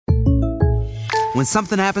When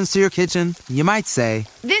something happens to your kitchen, you might say,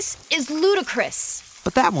 "This is ludicrous."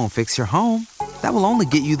 But that won't fix your home. That will only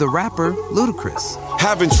get you the rapper, Ludacris.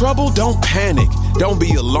 Having trouble? Don't panic. Don't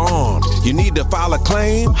be alarmed. You need to file a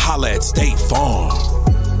claim? Holla at State Farm.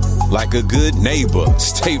 Like a good neighbor,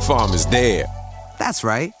 State Farm is there. That's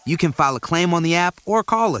right. You can file a claim on the app or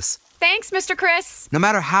call us. Thanks, Mr. Chris. No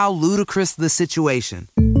matter how ludicrous the situation,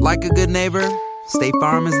 like a good neighbor, State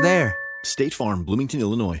Farm is there. State Farm, Bloomington,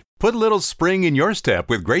 Illinois. Put a little spring in your step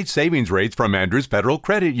with great savings rates from Andrews Federal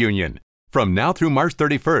Credit Union. From now through March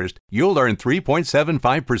 31st, you'll earn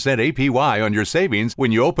 3.75% APY on your savings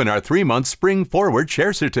when you open our 3-month Spring Forward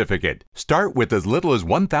Share Certificate. Start with as little as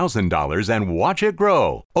 $1,000 and watch it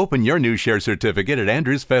grow. Open your new Share Certificate at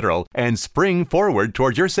Andrews Federal and spring forward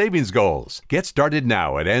towards your savings goals. Get started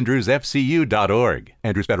now at andrewsfcu.org.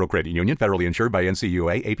 Andrews Federal Credit Union, federally insured by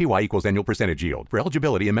NCUA. APY equals annual percentage yield. For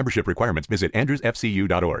eligibility and membership requirements, visit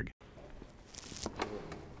andrewsfcu.org.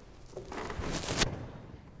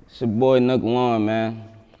 It's your boy Nook, man.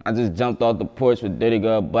 I just jumped off the porch with Dirty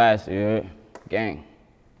Girl Blast, you heard? Gang.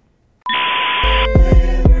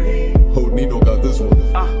 Oh, Nino got this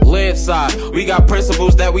one. Live side, we got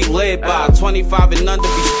principles that we live by. 25 and under.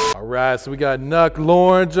 All right, so we got Nook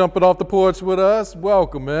Lauren jumping off the porch with us.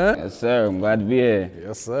 Welcome, man. Yes, sir. I'm glad to be here.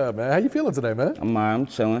 Yes, sir, man. How you feeling today, man? I'm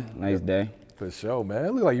chilling. Nice day. For sure,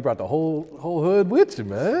 man. Look like you brought the whole hood with you,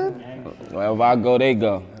 man. Wherever I go, they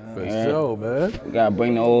go. For sure, man. We gotta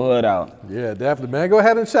bring the old hood out. Yeah, definitely, man. Go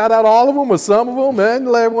ahead and shout out all of them or some of them, man.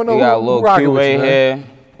 Let everyone know we got Lil Q right here,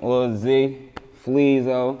 Lil Z,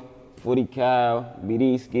 Fleezo, Footy Cow,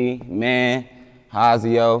 Bidiski, Man,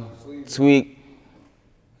 Hazio, Tweak,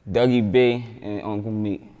 Dougie B, and Uncle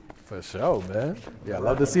Meek. For sure, man. Yeah, I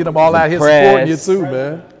love to see them all out here supporting you too,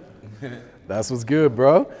 man. That's what's good,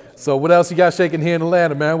 bro. So what else you got shaking here in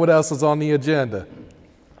Atlanta, man? What else is on the agenda?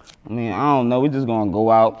 I mean, I don't know. We just gonna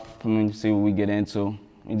go out and see what we get into.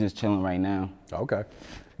 We just chilling right now. Okay.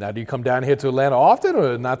 Now, do you come down here to Atlanta often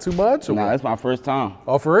or not too much? Nah, it's my first time.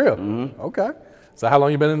 Oh, for real? Mm-hmm. Okay. So how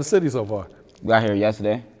long you been in the city so far? Got here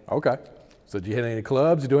yesterday. Okay. So did you hit any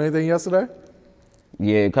clubs? You do anything yesterday?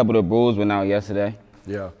 Yeah, a couple of the Bulls went out yesterday.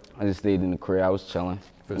 Yeah. I just stayed in the crib. I was chilling.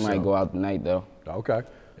 Might go out tonight, though. Okay.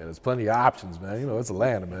 Yeah, there's plenty of options, man. You know, it's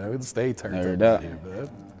Atlanta, man. It's stay turned up. Here, man.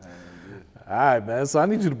 All right, man. So I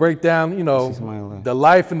need you to break down, you know, the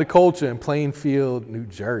life and the culture in Plainfield, New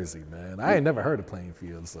Jersey, man. I ain't never heard of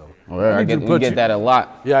Plainfield, so. Well, I get that a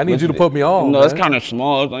lot. Yeah, I need you to put me on. You know, man. It's kind of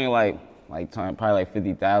small. It's only probably like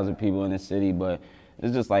 50,000 people in the city, but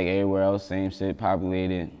it's just like everywhere else, same shit,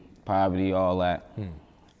 populated, poverty, all that.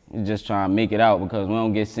 We just trying to make it out because we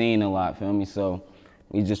don't get seen a lot, feel me? So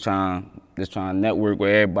we just trying to network with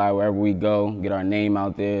everybody wherever we go, get our name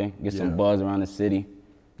out there, get some buzz around the city.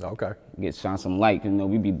 Okay. Get shine some light, you know,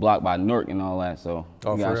 we be blocked by Nook and all that, so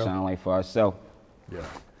we gotta shine light for ourselves. Yeah.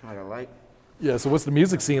 Like a light? Yeah, so what's the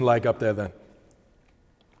music scene like up there then?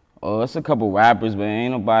 Oh, it's a couple rappers, but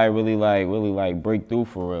ain't nobody really break through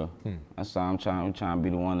for real. That's why I'm trying to be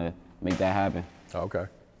the one to make that happen. Okay.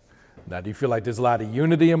 Now, do you feel like there's a lot of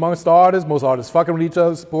unity amongst the artists? Most artists fucking with each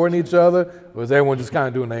other, supporting each other? Or is everyone just kind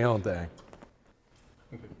of doing their own thing?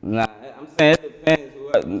 Nah, I'm saying it depends.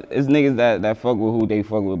 It's niggas that fuck with who they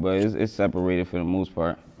fuck with, but it's separated for the most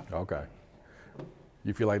part. Okay.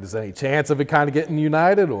 You feel like there's any chance of it kind of getting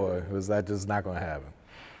united, or is that just not going to happen?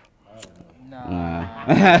 Nah.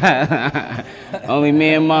 Only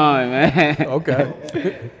me and mine, man.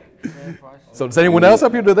 Okay. So does anyone else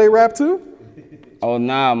up here, do they rap too? Oh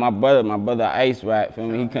nah, my brother Ice rap, feel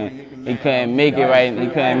me? He couldn't make it right. He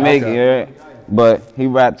couldn't make it, right? But he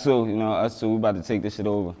rap too, you know, us two, we about to take this shit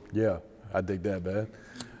over. Yeah, I dig that, man.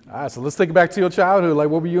 All right, so let's take it back to your childhood. Like,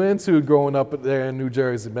 what were you into growing up there in New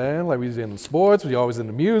Jersey, man? Like, were you into sports? Were you always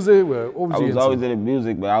into music? What was you into? I was always into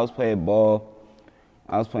music, but I was playing ball.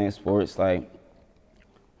 I was playing sports. Like,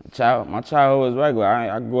 my childhood was regular.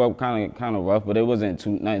 I grew up kind of rough, but it wasn't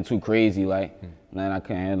nothing too crazy, like nothing I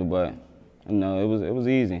couldn't handle. But you know, it was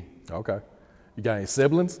easy. Okay. You got any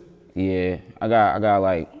siblings? Yeah, I got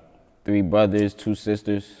like 3 brothers, 2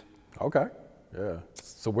 sisters. Okay. Yeah.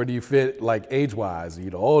 So where do you fit, like, age-wise? Are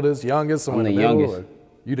you the oldest, youngest, or I'm the middle, youngest.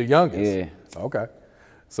 You the youngest? Yeah. Okay.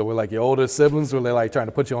 So we're like your older siblings, were they like trying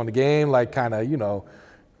to put you on the game, like kind of, you know,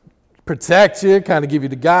 protect you, kind of give you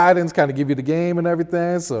the guidance, kind of give you the game and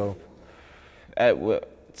everything, so?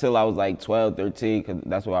 Till I was like 12, 13, because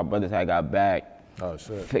that's when my brothers had got back. Oh,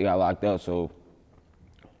 shit. They got locked up, so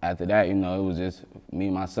after that, you know, it was just me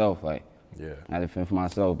and myself, like. Yeah. I had to fend for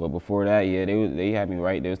myself, but before that, yeah, they had me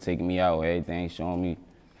right. They was taking me out, everything, showing me,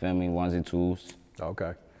 feel me, ones and twos.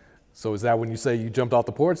 Okay. So is that when you say you jumped off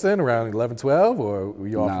the porch then, around 11, 12, or were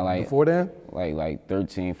you off before then? Like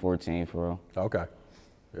 13, 14 for real. Okay,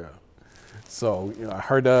 yeah. So, I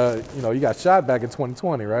heard, you got shot back in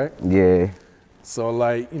 2020, right? Yeah. So,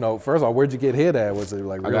 like, first of all, where'd you get hit at? Was it,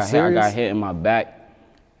 like, real serious? I got hit in my back,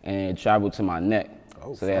 and it traveled to my neck.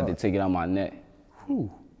 Oh, so they had to take it out my neck.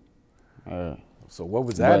 Whew. So what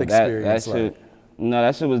was that experience like?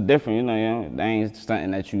 That shit was different, that ain't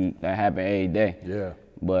something that happen every day. Yeah.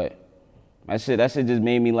 But that shit just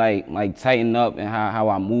made me like tighten up and how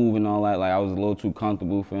I move and all that. Like I was a little too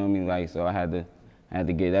comfortable, feel me? Like so I had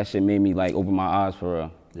to get that shit made me like open my eyes for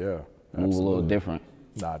real. Yeah. Move absolutely. a little different.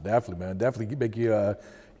 Nah, definitely, man. Definitely make you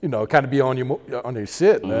kind of be on your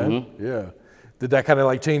shit, man. Mm-hmm. Yeah. Did that kind of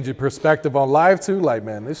like change your perspective on life too? Like,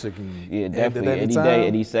 man, this shit can definitely. End at any time. day,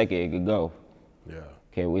 any second, it could go. Yeah.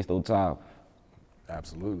 Can't waste no time.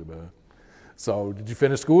 Absolutely, man. So, did you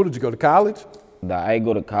finish school? Did you go to college? Nah, I didn't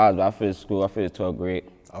go to college, but I finished school. I finished 12th grade.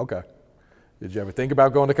 Okay. Did you ever think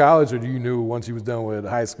about going to college, or you knew once you was done with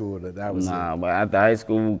high school that was Nah, but after high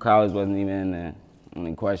school, college wasn't even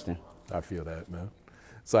in question. I feel that, man.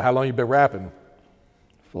 So, how long you been rapping?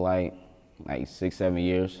 For like 6, 7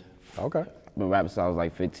 years. Okay. Been rapping since I was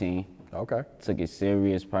like 15. Okay. Took it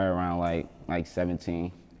serious probably around like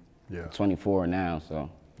 17. Yeah. 24 now, so.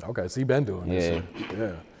 Okay, so you been doing this Yeah. shit.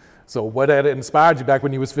 Yeah. So what had inspired you back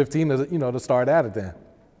when you was 15 to start at it then?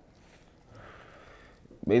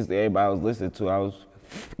 Basically everybody I was listening to,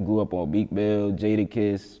 grew up on Beak Bill,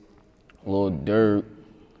 Jadakiss, Lil Durk,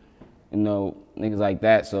 niggas like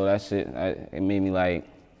that. So that shit, it made me like,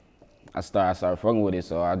 I started fucking with it,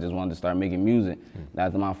 so I just wanted to start making music.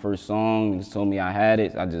 After my first song, niggas told me I had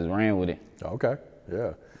it, I just ran with it. Okay,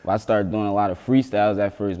 yeah. I started doing a lot of freestyles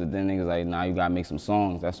at first, but then niggas like, nah, you gotta make some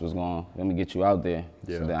songs. That's what's let me get you out there.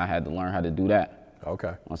 Yeah. So then I had to learn how to do that.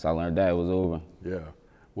 Okay. Once I learned that, it was over. Yeah.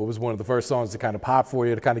 What was one of the first songs to kind of pop for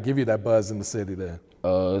you, to kind of give you that buzz in the city then?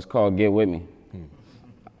 It's called Get With Me.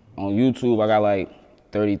 On YouTube, I got like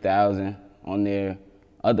 30,000 on there.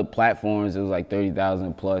 Other platforms, it was like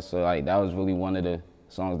 30,000 plus. So like that was really one of the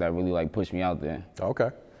songs that really like pushed me out there. Okay.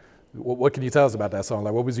 What can you tell us about that song?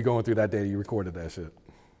 Like, what was you going through that day you recorded that shit?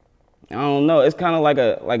 I don't know. It's kind of like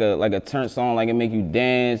a turn song, like it make you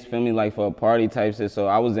dance, feel me, like for a party type shit. So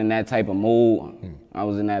I was in that type of mood. I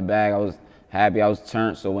was in that bag. I was happy. I was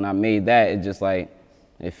turned. So when I made that, it just like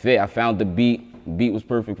it fit. I found the beat. The beat was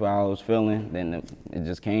perfect for how I was feeling. Then it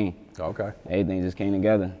just came. Okay. Everything just came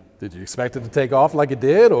together. Did you expect it to take off like it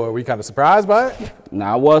did, or were you kind of surprised by it?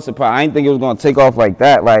 Nah, I was surprised. I didn't think it was gonna take off like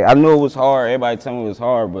that. Like I knew it was hard. Everybody told me it was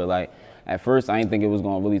hard, but like at first I didn't think it was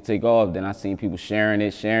gonna really take off. Then I seen people sharing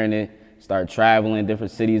it, start traveling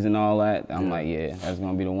different cities and all that. I'm like, yeah, that's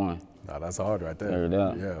gonna be the one. No, that's hard right there. Heard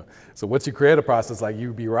up. Yeah. So what's your creative process like?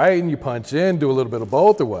 You be writing, you punch in, do a little bit of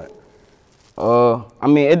both, or what? I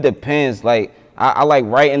mean, it depends. Like I like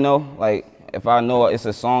writing though. Like if I know it's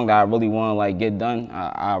a song that I really want to like get done,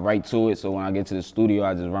 I write to it. So when I get to the studio,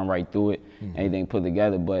 I just run right through it, anything put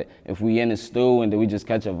together. But if we in the stew and then we just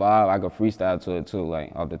catch a vibe, I could freestyle to it too,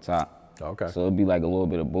 like off the top. Okay. So it'd be like a little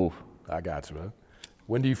bit of both. I got you, man.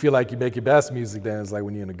 When do you feel like you make your best music then? It's like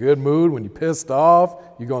when you're in a good mood, when you're pissed off,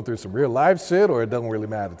 you going through some real life shit, or it doesn't really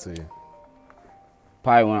matter to you?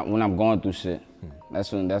 Probably when I'm going through shit.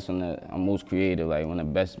 That's when I'm most creative, like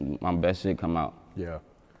when my best shit come out. Yeah.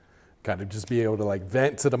 Kind of just be able to like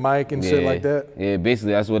vent to the mic and shit like that? Yeah,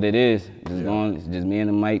 basically that's what it is. It's just me and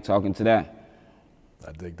the mic talking to that.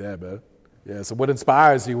 I dig that, man. Yeah, so what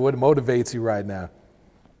inspires you? What motivates you right now?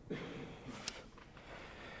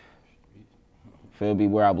 Feel me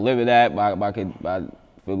where I'm living at, by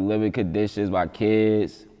living conditions, by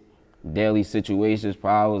kids, daily situations,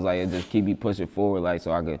 problems, like it just keep me pushing forward, like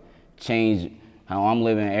so I could change how I'm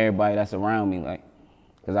living and everybody that's around me, like,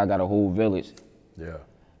 cause I got a whole village. Yeah.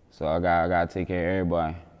 So I gotta take care of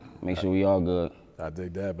everybody, make sure we all good. I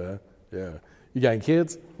dig that, man. Yeah. You got any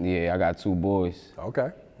kids? Yeah, I got 2 boys.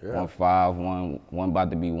 Okay. Yeah. 1 5, one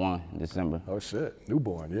about to be 1 in December. Oh shit,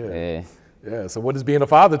 newborn, yeah. Yeah. Yeah, so what has being a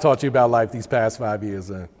father taught you about life these past 5 years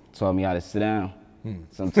then? Taught me how to sit down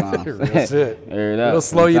sometimes. Real shit. It'll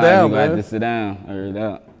slow you down, man. You have to sit down, heard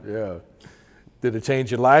up. Yeah. Did it change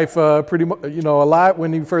your life pretty much, a lot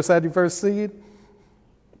when you first had your first seed?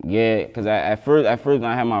 Yeah, cause at first when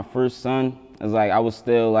I had my first son, it was like I was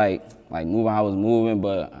still like moving how I was moving,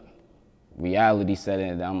 but reality set in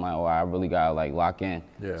and I'm like, oh, I really gotta like lock in.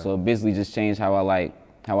 Yeah. So it basically just changed how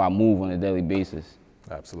I move on a daily basis.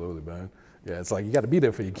 Absolutely, man. Yeah, it's like you got to be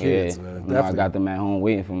there for your kids, man. Definitely. I got them at home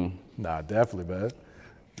waiting for me. Nah, definitely, man.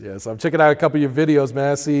 Yeah, so I'm checking out a couple of your videos,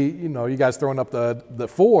 man. I see, you guys throwing up the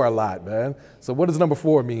 4 a lot, man. So what does number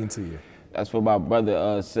 4 mean to you? That's for my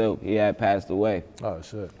brother Silk. He had passed away. Oh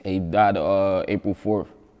shit. He died April 4th.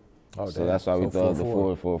 Oh, so damn. that's why we So thought the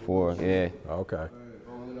 4-4. 444. Yeah. Okay.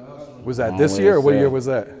 Was that this year, or what year was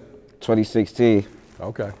that? 2016.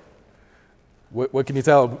 Okay. What can you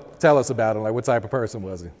tell us about him? Like, what type of person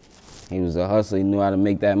was he? He was a hustler. He knew how to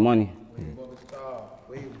make that money.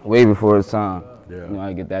 Way before his time. Yeah. He knew how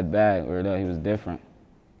to get that bag. Word up, he was different.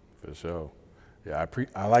 For sure. Yeah,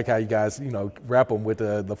 I like how you guys, wrap them with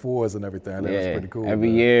the fours and everything. That was pretty cool. Every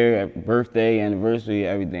year, birthday, anniversary,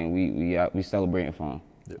 everything, we celebrating for him.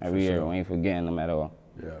 Yeah, every year, sure. we ain't forgetting them at all.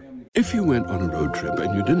 Yeah. If you went on a road trip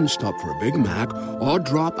and you didn't stop for a Big Mac or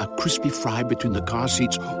drop a crispy fry between the car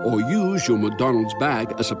seats or use your McDonald's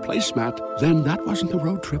bag as a placemat, then that wasn't a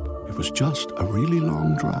road trip. It was just a really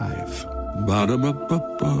long drive.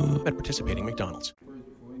 Ba-da-ba-ba-ba. At participating McDonald's.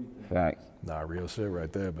 Facts. Nah, real shit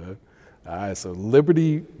right there, man. All right, so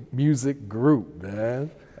Liberty Music Group,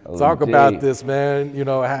 man. Talk about this, man.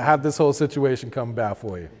 How'd this whole situation come about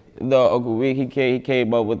for you? Uncle Rick, he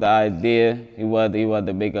came up with the idea. He wanted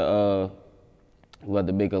to make a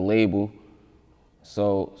label.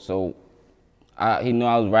 So he knew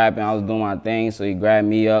I was rapping, I was doing my thing, so he grabbed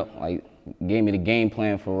me up, like gave me the game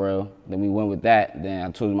plan for real. Then we went with that. Then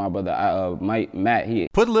I told my brother Matt.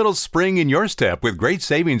 Put a little spring in your step with great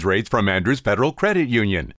savings rates from Andrews Federal Credit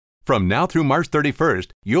Union. From now through March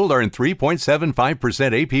 31st, you'll earn 3.75%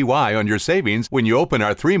 APY on your savings when you open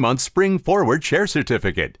our 3-month Spring Forward Share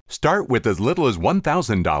Certificate. Start with as little as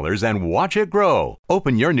 $1,000 and watch it grow.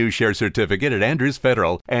 Open your new share certificate at Andrews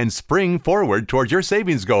Federal and spring forward towards your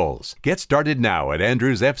savings goals. Get started now at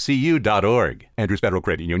andrewsfcu.org. Andrews Federal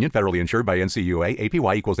Credit Union, federally insured by NCUA.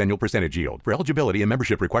 APY equals annual percentage yield. For eligibility and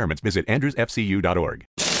membership requirements, visit andrewsfcu.org.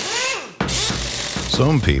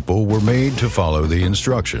 Some people were made to follow the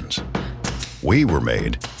instructions. We were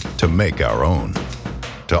made to make our own.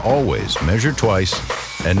 To always measure twice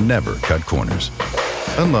and never cut corners.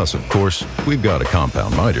 Unless, of course, we've got a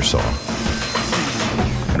compound miter saw.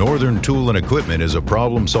 Northern Tool and Equipment is a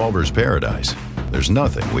problem solver's paradise. There's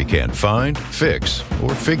nothing we can't find, fix,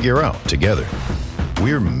 or figure out together.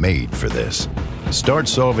 We're made for this. Start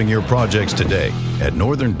solving your projects today at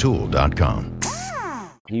northerntool.com.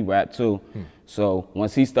 He rapped too. So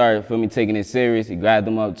once he started taking it serious, he grabbed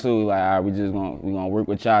them up too. Like, all right, we gonna work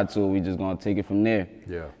with y'all too. We just gonna take it from there.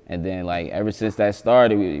 Yeah. And then like ever since that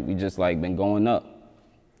started, we just like been going up.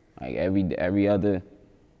 Like every other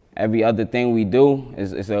thing we do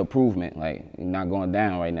is an improvement. Like we're not going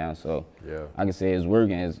down right now. So yeah, I can say it's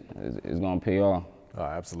working. It's gonna pay off. Oh,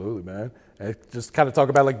 absolutely, man. And just kind of talk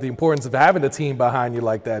about like the importance of having a team behind you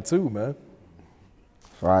like that too, man.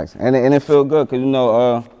 Right. And it feel good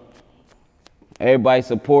because everybody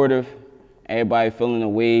supportive, everybody feeling the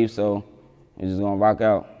wave, so we're just gonna rock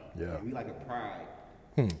out. Yeah. We like a pride.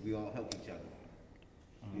 We all help each other.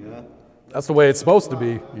 Yeah. That's the way it's supposed to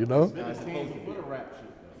be,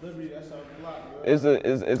 It's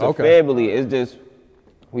a family. It's just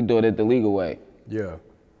we do it the legal way. Yeah.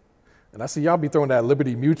 And I see y'all be throwing that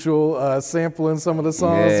Liberty Mutual sample in some of the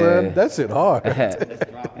songs. Yeah. That shit hard.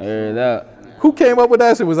 Heard up. Who came up with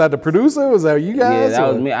that shit? Was that the producer? Was that you guys? Yeah,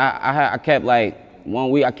 that was me. I kept like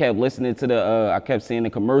 1 week. I kept listening to I kept seeing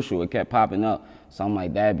the commercial. It kept popping up. So I'm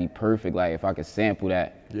like, that'd be perfect. Like if I could sample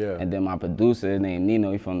that. Yeah. And then my producer, his name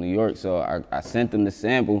Nino, he's from New York. So I sent him the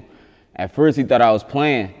sample. At first he thought I was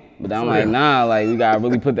playing, but then I'm like, nah. Like we gotta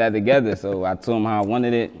really put that together. So I told him how I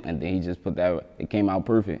wanted it, and then he just put that. It came out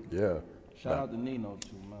perfect. Yeah. Shout out to Nino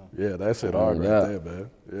too, man. Yeah, that shit hard right there,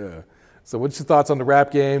 man. Yeah. So what's your thoughts on the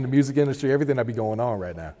rap game, the music industry, everything that be going on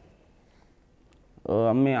right now?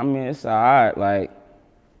 I mean, it's all right. Like,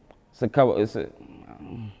 I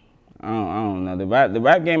don't know. The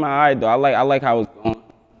rap game all right though. I like how it's going,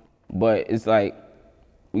 but it's like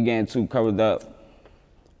we getting too covered up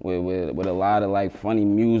with a lot of like funny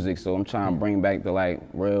music. So I'm trying to bring back the like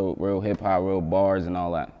real hip hop, real bars and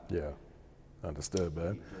all that. Yeah, understood,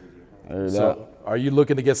 man. So, are you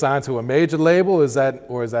looking to get signed to a major label? Is that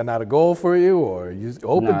not a goal for you, or are you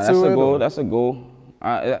open to it? That's a goal. That's a goal.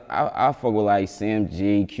 I fuck with like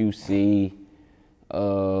CMG, QC,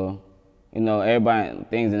 everybody,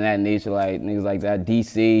 things in that nature, like niggas like that,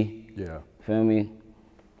 DC. Yeah. Feel me?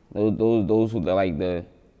 Those who like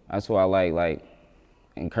that's who I like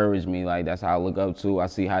encourage me. Like that's how I look up to. I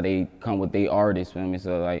see how they come with their artists. Feel me?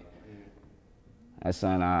 So like that's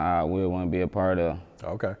something I would want to be a part of.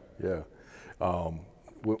 Okay. Yeah.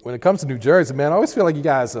 When it comes to New Jersey, man, I always feel like you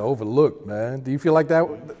guys are overlooked, man. Do you feel like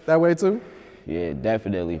that way too? Yeah,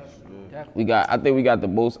 definitely. I think we got the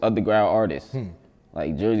most underground artists.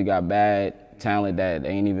 Like Jersey got bad talent that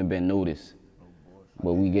ain't even been noticed.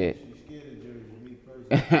 But we get.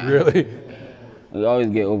 Really? We always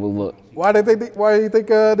get overlooked. Why do you think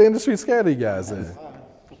the industry's scared of you guys then?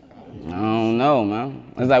 I don't know,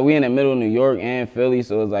 man. It's like we in the middle of New York and Philly,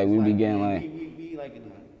 so it's like we be getting like. We like in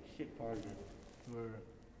the shit part of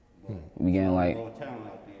the We getting like. raw talent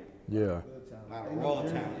out there. Yeah. A lot of raw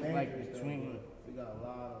talent. It's like between. We got a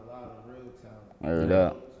lot of real talent. Heard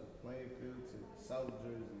up. Plainfield to South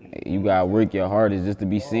Jersey. You gotta work your hardest just to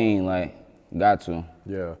be seen, like, got to.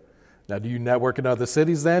 Yeah. Now, do you network in other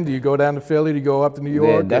cities then? Do you go down to Philly? Do you go up to New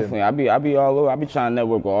York? Yeah, definitely. I be all over. I be trying to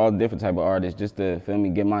network with all different type of artists just to, feel me,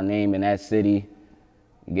 get my name in that city,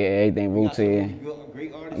 get everything rotated.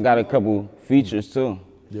 I got a couple features too.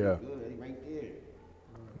 Yeah.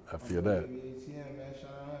 I feel that.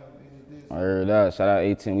 I heard that. Shout out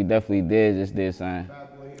 18. We definitely just did something.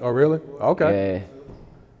 Oh, really? Okay. Yeah.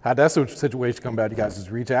 How'd that situation come about? You guys just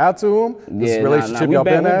reach out to him? This Yeah, relationship We've y'all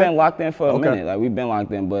been at? been locked in for a Okay. minute. Like we've been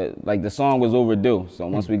locked in, but like the song was overdue. So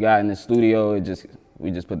once we got in the studio, we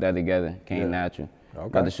just put that together. Came natural. Okay.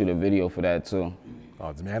 Got to shoot a video for that too. Oh,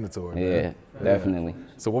 it's mandatory. Yeah, man. definitely.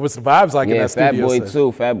 So what was the vibes like in that Fat studio? Boy set?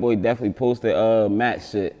 too. Fat Boy definitely posted Matt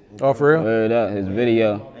shit. Oh, for real? Word up, his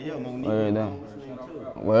video. Word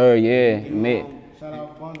up. Word, yeah.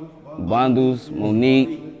 Bundles,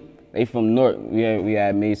 Monique. They from Nook. We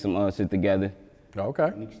had made some shit together.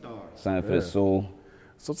 Okay. Something for the soul.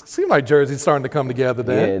 So it seemed like Jersey's starting to come together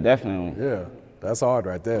then. Yeah, definitely. Yeah, that's hard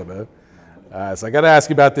right there, man. All right, so I got to ask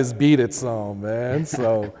you about this Beat It song, man.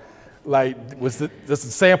 So, like, was the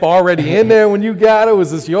sample already in there when you got it?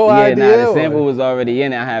 Was this your idea? Yeah, the sample was already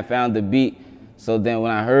in it. I had found the beat. So then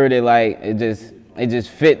when I heard it, like, it just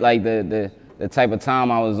fit, like, the type of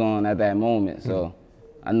time I was on at that moment. So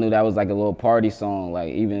I knew that was like a little party song,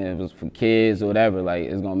 like even if it was for kids or whatever, like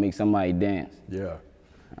it's gonna make somebody dance. Yeah.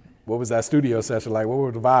 What was that studio session like? What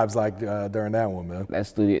were the vibes like during that one, man?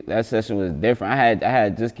 That session was different. I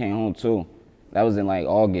had just came home too. That was in like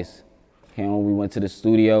August. Came home, we went to the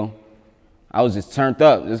studio. I was just turned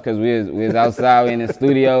up just cause we was outside in the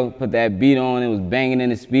studio, put that beat on, it was banging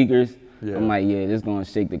in the speakers. Yeah. I'm like, yeah, this gonna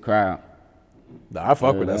shake the crowd. Nah, I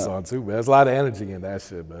fuck with that song too, man. There's a lot of energy in that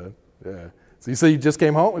shit, man. Yeah. So you said you just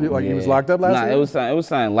came home? Like you was locked up last week? Nah, it was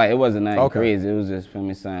something light. It wasn't nothing crazy. It was just, for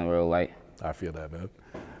me, something real light. I feel that, man.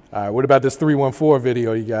 All right, what about this 314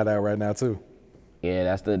 video you got out right now too? Yeah,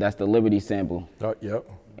 that's the Liberty sample. Oh, yep.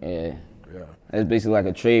 Yeah. That's basically like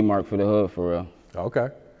a trademark for the hood, for real. Okay.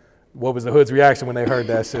 What was the hood's reaction when they heard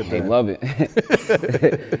that shit? They love it.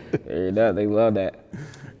 They love that.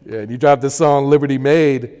 Yeah, and you dropped this song, Liberty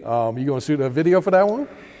Made. You gonna shoot a video for that one?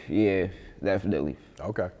 Yeah, definitely.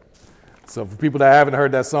 Okay. So for people that haven't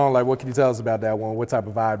heard that song, like what can you tell us about that one? What type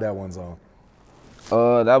of vibe that one's on?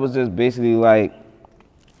 That was just basically like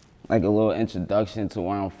a little introduction to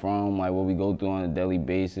where I'm from, like what we go through on a daily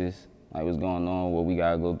basis, like what's going on, what we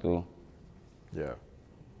gotta go through. Yeah,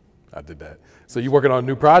 I did that. So you working on a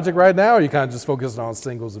new project right now, or you kind of just focused on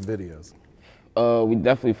singles and videos? We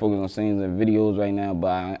definitely focus on singles and videos right now,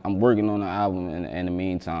 but I'm working on an album in the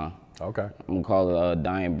meantime. Okay. I'm gonna call it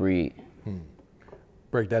Dying Breed.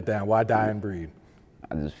 Break that down. Why Dying Breed?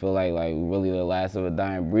 I just feel like we really the last of a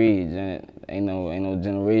dying breed. Ain't no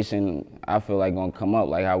generation I feel like gonna come up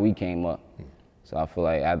like how we came up. So I feel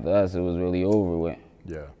like after us it was really over with.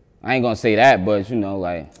 Yeah. I ain't gonna say that, but you know,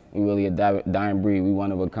 like we really a dying breed. We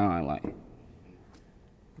one of a kind, like.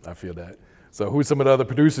 I feel that. So who's some of the other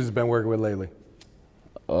producers you've been working with lately?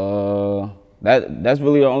 That's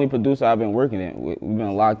really the only producer I've been working in. We've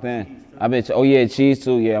been locked in. Cheese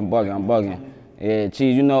too. Yeah, I'm bugging. Yeah,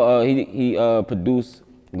 Cheese. You know, he produced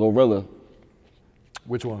Gorilla.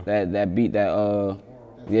 Which one? That beat that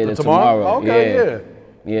the Tomorrow. Okay,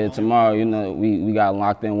 yeah. Tomorrow. You know, we got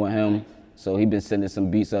locked in with him, so he been sending some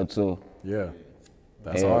beats up too. Yeah,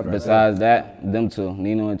 that's hard. Right besides that, them two,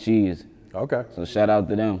 Nino and Cheese. Okay. So shout out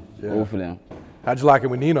to them, both of them. How'd you like it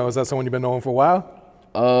with Nino? Is that someone you've been knowing for a while?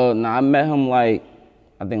 Nah, I met him I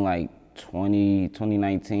think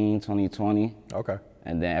 2019, 2020. Okay.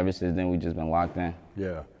 And then ever since then, we just been locked in.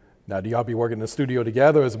 Yeah. Now, do y'all be working in the studio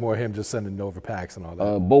together, or is it more him just sending over packs and all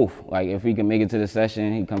that? Both. Like, if he can make it to the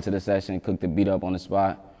session, he come to the session, cook the beat up on the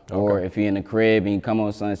spot. Okay. Or if he in the crib and he come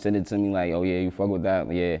on son, send it to me like, oh yeah, you fuck with that?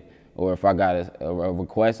 Yeah. Or if I got a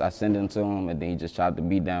request, I send it to him, and then he just chop the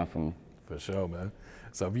beat down for me. For sure, man.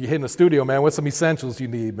 So if you hit in the studio, man, what's some essentials you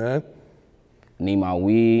need, man? Need my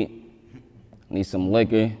weed, need some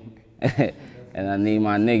liquor, and I need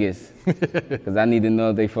my niggas. Because I need to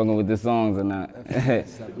know if they fucking with the songs or not.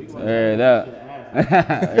 Word up.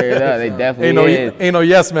 They definitely ain't no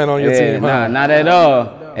yes man on your team. Nah, not at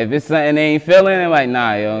all. If it's something they ain't feeling, I'm like,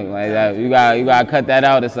 nah, yo, like that, you gotta cut that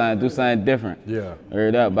out or something, do something different. Yeah.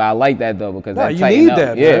 Word up. But I like that though because that you tighten need up.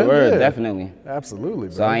 that, yeah, man. word, definitely. Absolutely,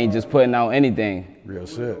 bro. So I ain't just putting out anything. Real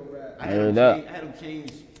shit. I had them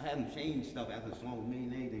change stuff after the song with me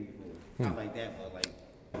and anything before. Not like that, but like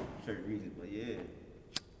certain reasons. But yeah.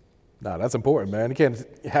 Nah, that's important, man. You can't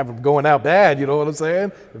have them going out bad, you know what I'm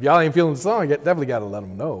saying? If y'all ain't feeling the song, you definitely got to let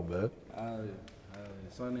them know, man.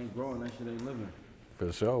 Son ain't growing, that shit ain't living.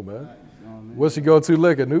 For sure, man. What's your go-to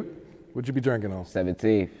liquor, Nook? What you be drinking on?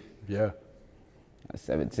 17. Yeah.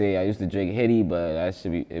 17. I used to drink Hitty, but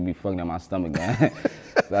it'd be fucking up my stomach, man.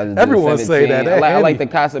 So I just Everyone say that. I like the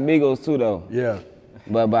Casamigos too, though. Yeah.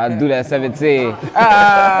 But I do that 17.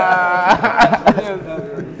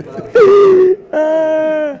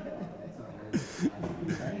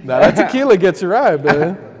 Now that tequila gets you right,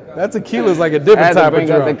 man. That tequila's like a different type of drink.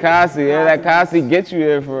 I had to bring up the Kasi. Yeah, that Kasi gets you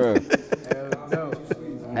there for real.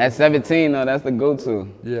 At 17, though, that's the go-to.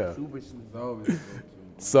 Yeah.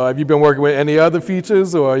 So have you been working with any other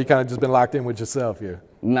features, or you kind of just been locked in with yourself here?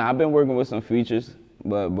 Nah, I've been working with some features,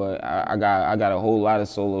 but I got a whole lot of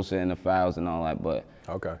solo shit in the files and all that. But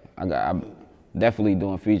okay, I'm definitely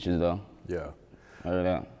doing features though. Yeah. Heard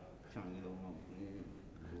that.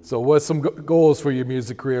 So what's some goals for your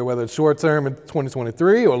music career, whether it's short term in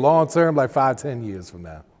 2023 or long term, like 5-10 years from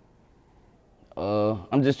now?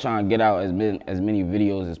 I'm just trying to get out as many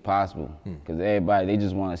videos as possible because everybody, they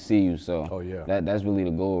just want to see you. So that's really the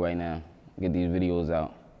goal right now, get these videos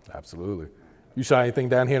out. Absolutely. You shot anything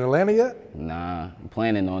down here in Atlanta yet? Nah, I'm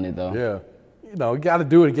planning on it though. Yeah. You know, you got to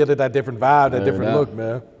do it to get it that different vibe, that different look,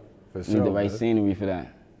 man. For sure, need the right scenery for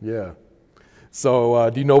that. Yeah. So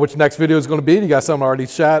do you know what your next video is going to be? You got something already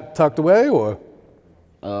shot, tucked away, or?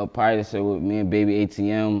 Probably the shit with me and Baby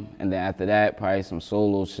ATM, and then after that, probably some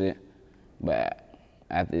solo shit. But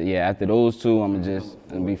after those two, I'm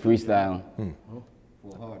gonna be freestyling.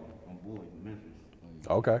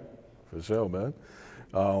 Okay, for sure, man.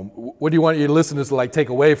 What do you want your listeners to like take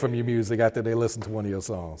away from your music after they listen to one of your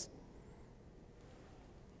songs?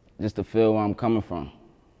 Just to feel where I'm coming from.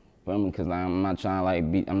 Because I'm not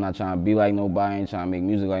trying to be like nobody, I ain't trying to make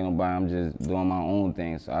music like nobody, I'm just doing my own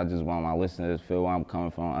thing. So I just want my listeners to feel where I'm coming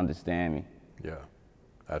from, understand me. Yeah,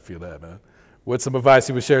 I feel that, man. What's some advice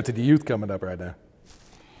you would share to the youth coming up right now?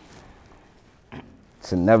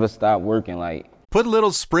 To never stop working, Put a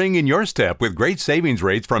little spring in your step with great savings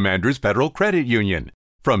rates from Andrews Federal Credit Union.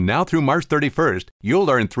 From now through March 31st, you'll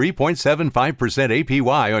earn 3.75%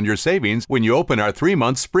 APY on your savings when you open our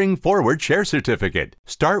 3-month Spring Forward Share Certificate.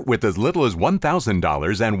 Start with as little as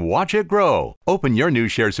 $1,000 and watch it grow. Open your new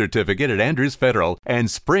share certificate at Andrews Federal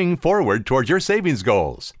and spring forward towards your savings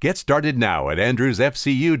goals. Get started now at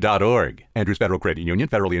andrewsfcu.org. Andrews Federal Credit Union,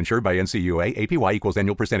 federally insured by NCUA, APY equals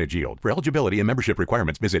annual percentage yield. For eligibility and membership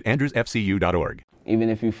requirements, visit andrewsfcu.org. Even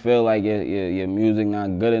if you feel like your music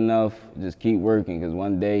not good enough, just keep working, because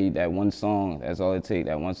one day that one song, that's all it takes.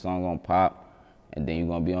 That one song gonna pop, and then you're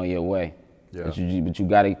gonna be on your way. Yeah. But you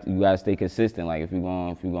gotta stay consistent. Like if you're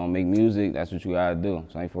gonna make music, that's what you gotta do,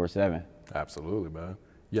 24/7. Absolutely, man.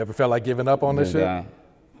 You ever felt like giving up on this shit?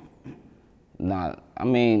 Nah,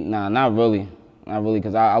 not really,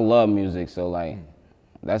 because I love music. So like,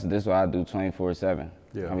 that's what I do 24/7.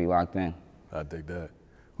 Yeah. I be locked in. I dig that.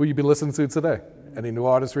 Who you been listening to today? Any new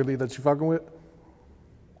artists really that you fucking with?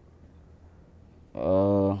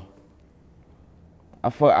 I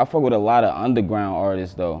fuck with a lot of underground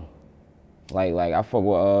artists though. Like I fuck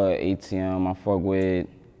with ATM. I fuck with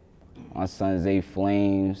my son Zay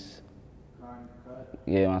Flames.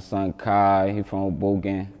 Yeah, my son Kai. He from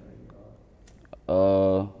Hoboken.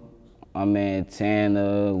 My man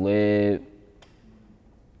Tanner, Lib.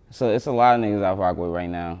 So it's a lot of niggas I rock with right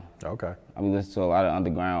now. Okay. I be listening to a lot of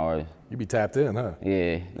underground artists. You be tapped in, huh?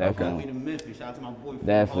 Yeah, definitely. Okay. Memphis. Shout out to my boy.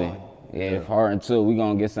 Definitely. Yeah, if Harden too, we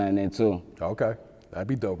gonna get something in too. Okay, that'd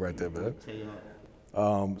be dope right there, man.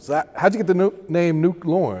 So how'd you get the name Nook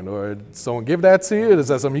Lauren? Or someone give that to you? Is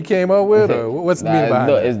that something you came up with? Or what's the meaning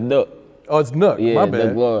behind it? It's Nook. Oh, it's Nook. Yeah, my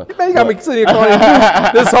bad. Nook. You got me sitting here calling you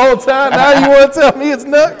Nook this whole time. Now you want to tell me it's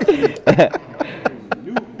Nook?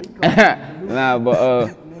 Nah,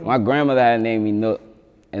 but my grandmother had named me Nook,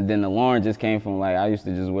 and then the Lauren just came from I used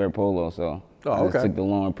to just wear polo, so I just took the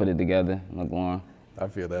Lauren, put it together, Nook Lauren. I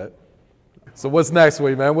feel that. So what's next for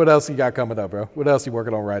you, man? What else you got coming up, bro? What else you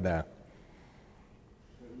working on right now?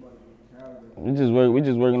 We just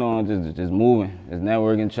working on just moving, just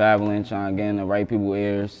networking, traveling, trying to get in the right people's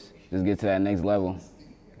ears, just get to that next level.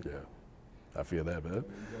 Yeah, I feel that, man.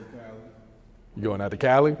 You going out to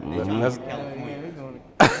Cali? Mm-hmm.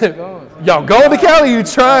 Y'all going to Cali? You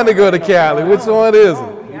trying to go to Cali? Which one is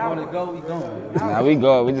it? You want to go? We going. Nah, we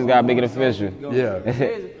go. We just gotta make it official. Yeah.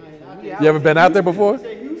 You ever been out there before?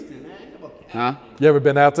 Huh? You ever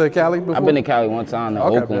been out to Cali before? I've been to Cali one time to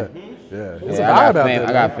Oakland. Yeah. It's a vibe out there.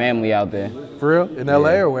 I got family out there. For real? In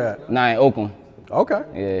LA or where at? Nah, in Oakland. Okay.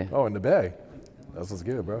 Yeah. Oh, in the Bay. That's what's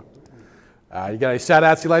good, bro. You got any shout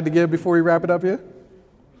outs you like to give before we wrap it up here?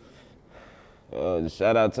 Just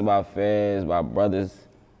shout out to my fans, my brothers,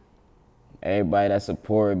 everybody that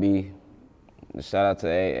supported me. Just shout out to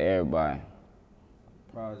everybody.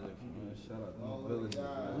 Project, man. Shout out to the village.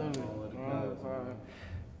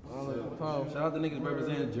 Shout out to niggas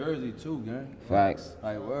representing Jersey too, gang. Facts.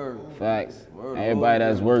 Like word. Facts. Word. Everybody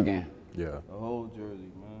that's working. Yeah. The whole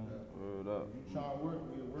Jersey, man. Word up. You try to work,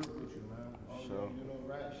 we'll work with you, man. Sure. You don't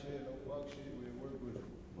rap shit, don't fuck shit, we'll work with you.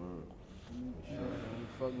 Word.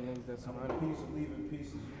 Fucking niggas that's on piece, leaving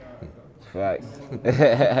pieces, you gotta go. Facts.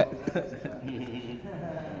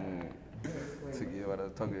 To get out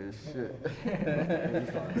of talking this shit.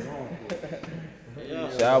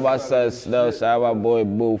 Shout out my son Snow, shout out my boy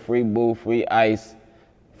Boo, free Ice,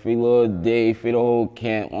 free Lil D, free the whole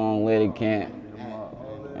camp, on Lady Camp.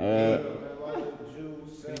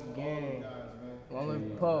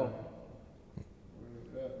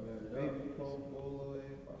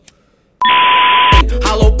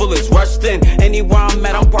 Hollow bullets rushed in. Anywhere I'm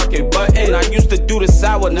at, I'm parking button. I used to do the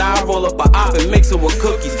sour, now I roll up a op and mix it with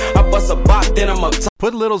cookies. I bust a bot, then I'm up top.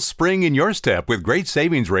 Put a little spring in your step with great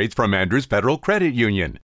savings rates from Andrews Federal Credit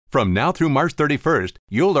Union. From now through March 31st,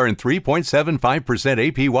 you'll earn 3.75%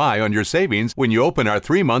 APY on your savings when you open our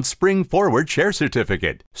 3-month Spring Forward Share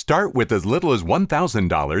Certificate. Start with as little as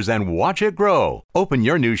 $1,000 and watch it grow. Open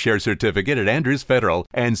your new share certificate at Andrews Federal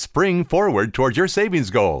and spring forward towards your savings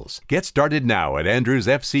goals. Get started now at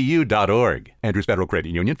andrewsfcu.org. Andrews Federal Credit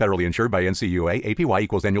Union, federally insured by NCUA, APY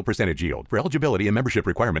equals annual percentage yield. For eligibility and membership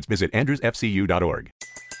requirements, visit andrewsfcu.org.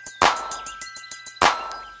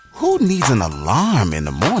 Who needs an alarm in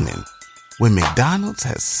the morning when McDonald's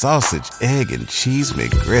has sausage, egg, and cheese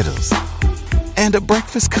McGriddles and a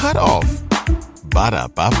breakfast cutoff?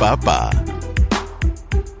 Ba-da-ba-ba-ba.